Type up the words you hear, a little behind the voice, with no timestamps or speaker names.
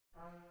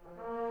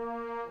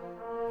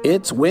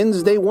It's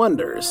Wednesday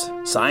Wonders,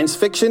 science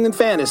fiction and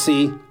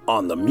fantasy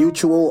on the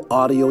Mutual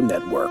Audio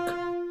Network.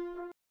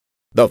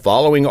 The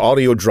following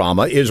audio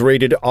drama is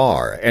rated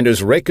R and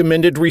is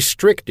recommended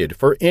restricted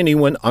for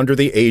anyone under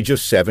the age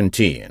of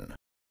 17.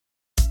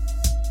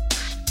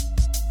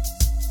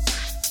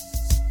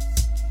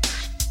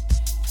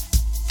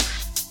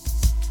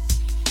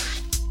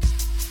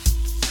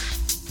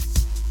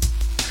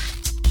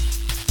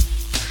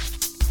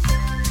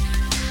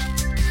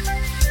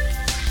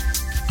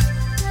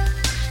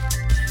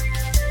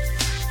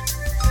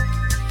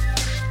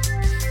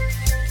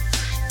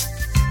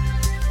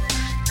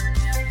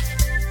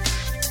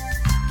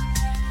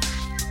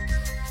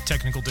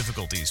 Technical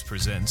Difficulties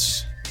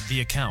presents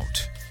The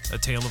Account, A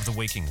Tale of the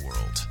Waking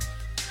World.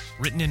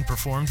 Written and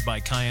performed by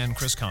Kyan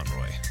Chris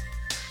Conroy.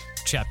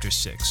 Chapter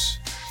 6.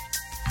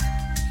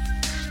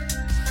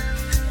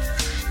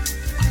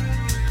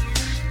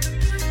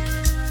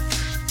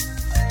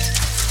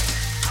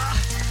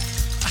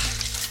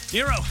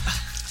 Nero,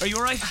 are you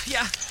alright?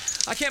 Yeah,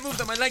 I can't move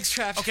them. My leg's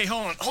trapped. Okay,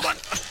 hold on.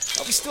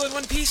 Are we still in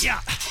one piece? Yeah.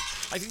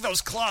 I think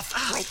those cloth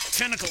rope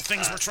tentacle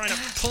things were trying to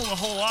pull the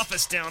whole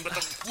office down, but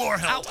the floor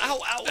held.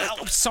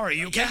 Ow. Sorry,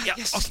 you okay? Yeah,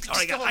 yes. Okay,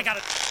 all right, I got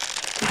it.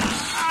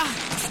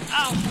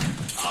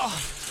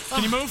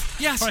 Can you move?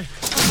 Yes. All right.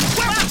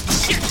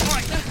 Shit! All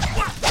right.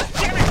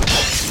 Damn it!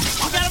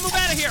 We gotta move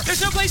out of here.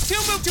 There's no place to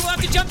move to. We'll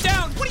have to jump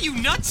down. What are you,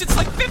 nuts? It's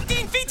like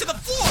 15 feet to the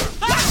floor.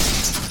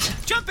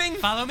 Jumping.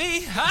 Follow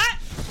me.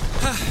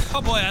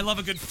 Oh boy, I love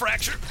a good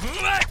fracture.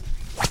 What?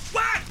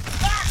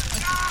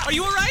 Are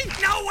you all right?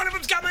 No, one of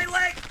them's got my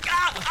leg.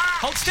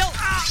 Hold still.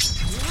 Ouch.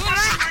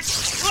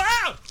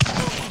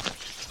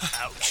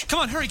 Come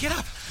on, hurry, get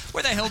up.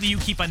 Where the hell do you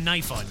keep a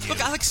knife on you?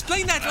 Look, I'll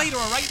explain that later,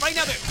 all right? Right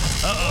now, there.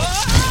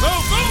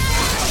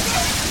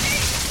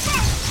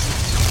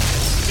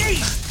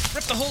 Jeez!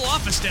 Ripped the whole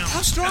office down.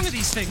 How strong are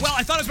these things? Well,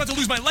 I thought I was about to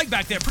lose my leg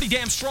back there. Pretty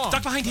damn strong.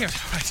 Duck behind here.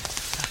 Right.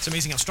 It's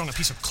amazing how strong a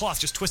piece of cloth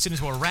just twisted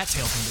into a rat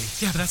tail can be.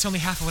 Yeah, but that's only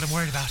half of what I'm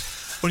worried about.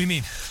 What do you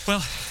mean?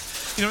 Well,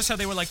 you notice how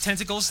they were like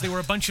tentacles? They were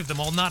a bunch of them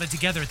all knotted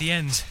together at the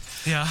end.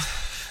 Yeah.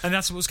 And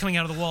that's what was coming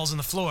out of the walls and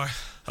the floor.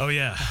 Oh,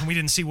 yeah. And we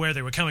didn't see where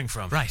they were coming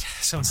from. Right.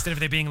 So instead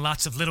of there being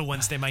lots of little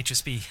ones, there might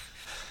just be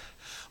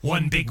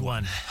one big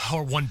one.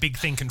 Or one big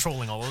thing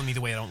controlling all of them.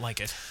 Either way, I don't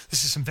like it.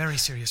 This is some very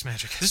serious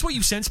magic. Is this what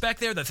you sensed back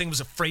there? That thing was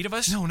afraid of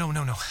us? No.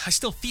 I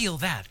still feel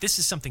that. This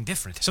is something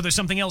different. So there's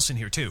something else in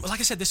here, too. Well,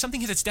 like I said, there's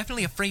something here that's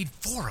definitely afraid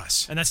for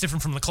us. And that's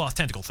different from the cloth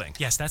tentacle thing.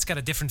 Yes, that's got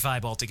a different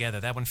vibe altogether.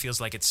 That one feels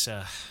like it's,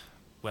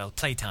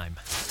 playtime.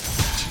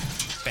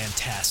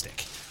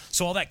 Fantastic.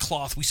 So all that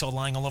cloth we saw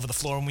lying all over the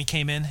floor when we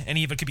came in,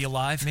 any of it could be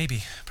alive?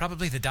 Maybe.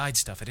 Probably the dyed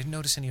stuff. I didn't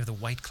notice any of the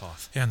white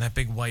cloth. Yeah, and that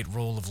big white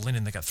roll of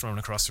linen that got thrown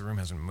across the room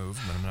hasn't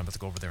moved, but I'm not about to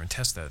go over there and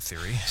test that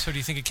theory. So do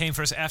you think it came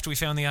for us after we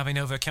found the Ave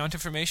Nova account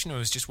information, or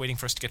was just waiting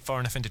for us to get far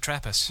enough in to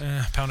trap us?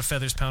 Pound of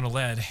feathers, pound of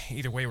lead.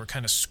 Either way, we're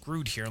kind of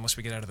screwed here unless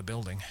we get out of the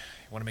building.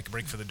 You want to make a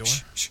break for the door?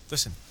 Shh.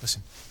 Listen.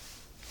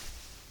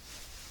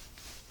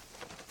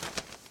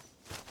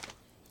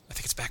 I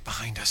think it's back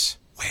behind us.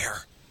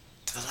 Where?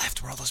 To the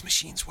left, where all those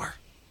machines were.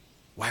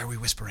 Why are we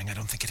whispering? I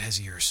don't think it has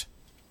ears.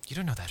 You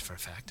don't know that for a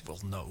fact. Well,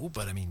 no,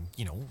 but I mean,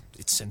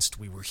 it sensed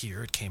we were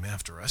here, it came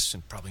after us,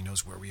 and probably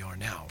knows where we are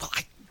now. Well,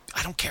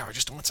 I don't care. I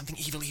just don't want something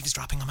evil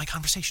eavesdropping on my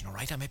conversation, all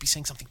right? I might be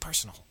saying something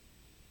personal.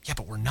 Yeah,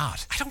 but we're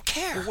not. I don't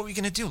care. Well, what are we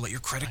going to do? Let your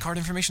credit card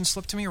information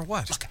slip to me, or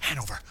what? Look,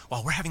 Hanover,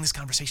 while we're having this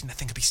conversation, that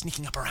thing could be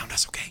sneaking up around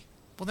us, okay?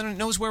 Well, then it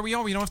knows where we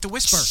are. We don't have to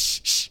whisper.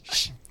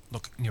 Shh.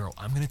 Look, Nero,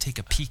 I'm going to take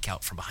a peek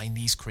out from behind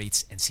these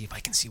crates and see if I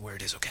can see where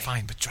it is, okay?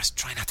 Fine, but just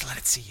try not to let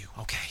it see you.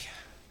 Okay.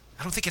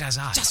 I don't think it has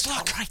eyes. Just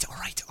look. All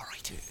right.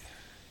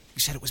 You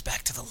said it was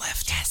back to the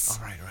left. Yes.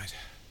 All right.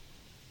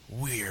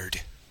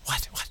 Weird.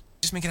 What?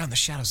 Just make it out in the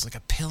shadows like a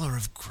pillar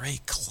of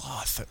gray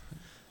cloth.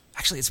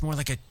 Actually, it's more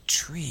like a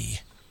tree.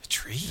 A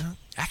tree?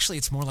 Actually,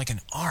 it's more like an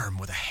arm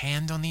with a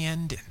hand on the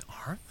end. An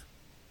arm?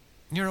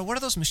 Nero, what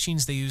are those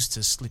machines they use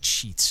to slit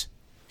sheets?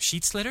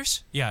 Sheet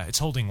slitters? Yeah, it's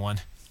holding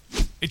one.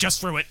 It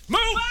just threw it.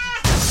 Move!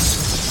 Ah!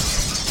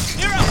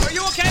 Nero, are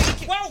you okay?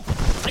 Whoa!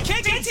 I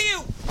can't get to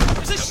you!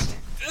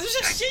 There's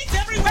just sheets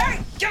everywhere!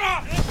 Get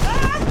off!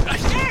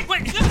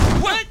 Wait,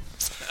 what?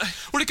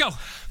 Where'd it go?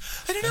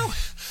 I don't know.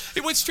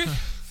 It went straight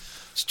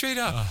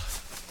up.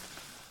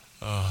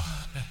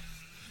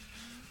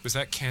 Was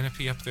that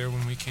canopy up there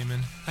when we came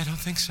in? I don't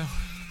think so.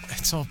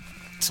 It's all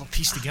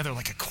pieced together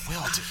like a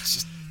quilt. It's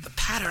just The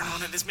pattern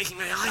on it is making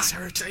my eyes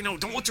hurt. I know,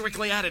 don't look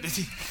directly at it.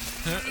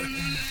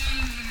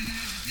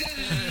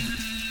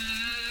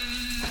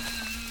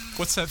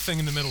 What's that thing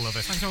in the middle of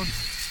it? I don't...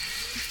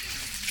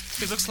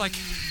 It looks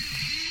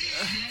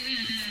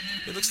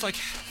like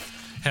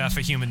half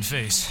a human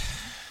face.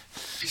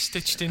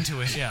 Stitched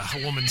into it. Yeah,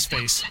 a woman's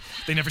face.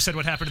 They never said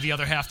what happened to the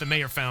other half the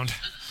mayor found.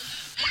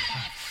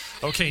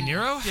 Okay,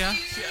 Nero? Yeah?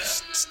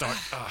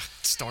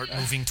 Start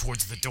moving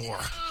towards the door.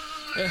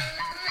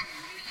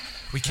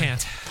 We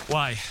can't.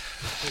 Why?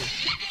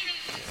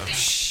 Oh,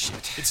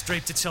 shit. It's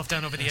draped itself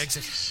down over the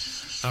exit.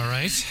 All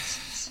right.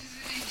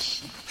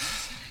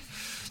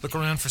 Look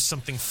around for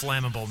something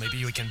flammable.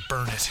 Maybe we can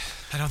burn it.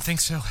 I don't think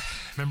so.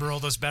 Remember all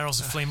those barrels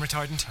of flame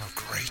retardant? Oh,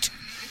 great.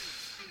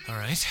 All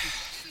right.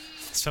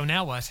 So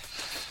now what?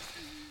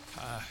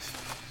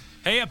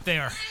 Hey up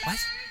there. What?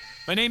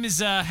 My name is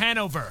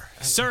Hanover.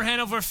 Sir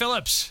Hanover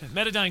Phillips,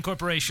 Metadyne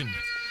Corporation.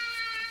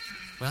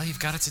 Well, you've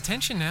got its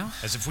attention now.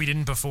 As if we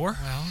didn't before.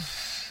 Well,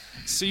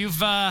 So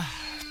you've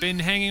been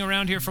hanging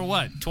around here for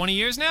what, 20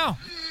 years now?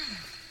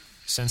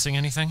 Sensing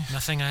anything?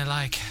 nothing I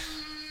like.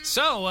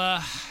 So,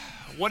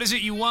 what is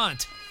it you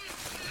want?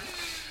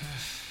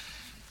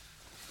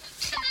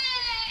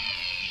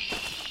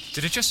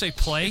 Did it just say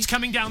play? It's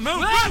coming down. Move!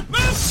 Move!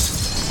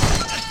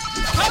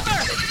 Cover!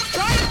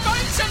 Try and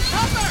find some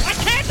cover! I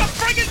can't! The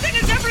friggin' thing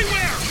is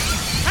everywhere!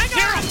 Hang on,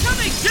 Nero! I'm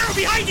coming! Nero,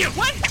 behind you!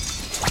 What?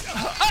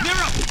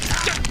 Nero!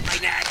 My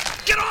neck!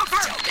 Get off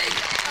her!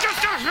 Get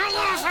the hell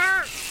off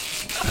her!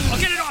 I'll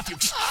get it off you!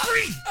 Just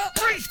breathe!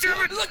 Breathe,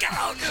 damn it! Look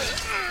out!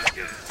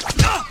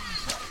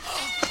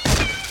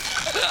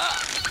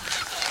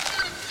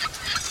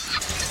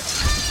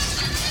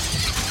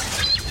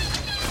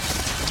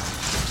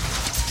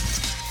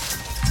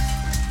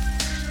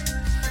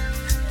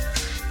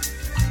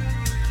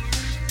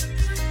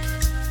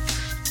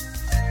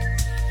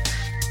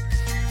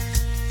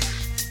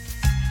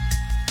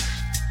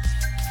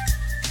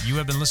 You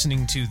have been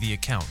listening to The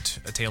Account,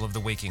 A Tale of the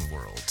Waking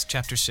World,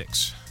 Chapter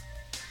 6.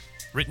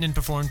 Written and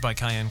performed by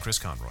Cayenne Chris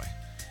Conroy.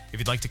 If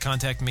you'd like to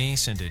contact me,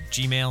 send a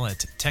Gmail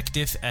at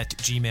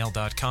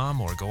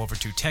techdiff@gmail.com or go over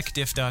to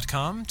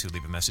techdiff.com to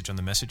leave a message on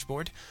the message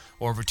board,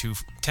 or over to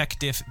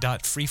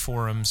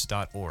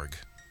techdiff.freeforums.org.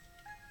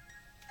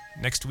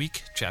 Next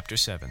week, Chapter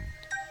 7.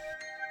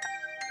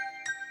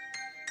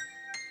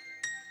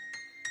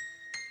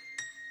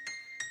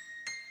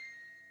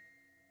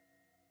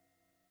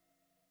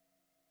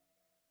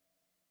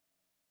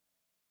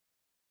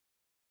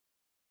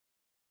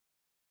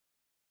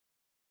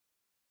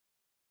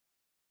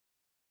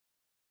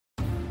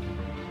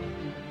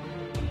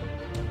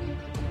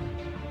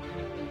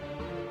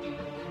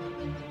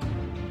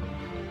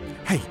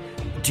 Hey,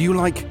 do you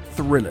like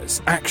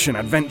thrillers, action,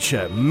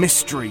 adventure,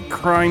 mystery,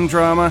 crime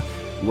drama?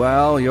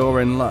 Well,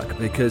 you're in luck,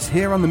 because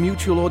here on the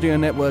Mutual Audio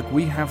Network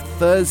we have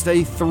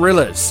Thursday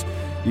Thrillers.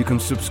 You can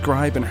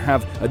subscribe and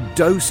have a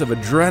dose of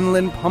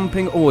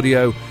adrenaline-pumping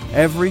audio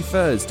every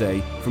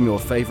Thursday from your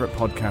favorite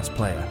podcast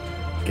player.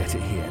 Get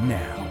it here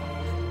now.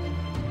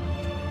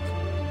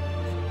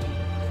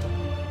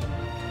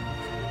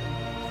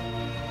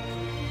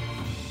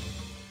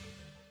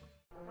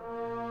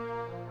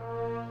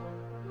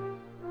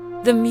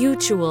 The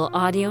Mutual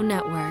Audio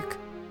Network.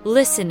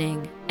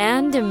 Listening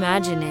and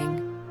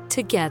imagining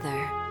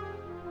together.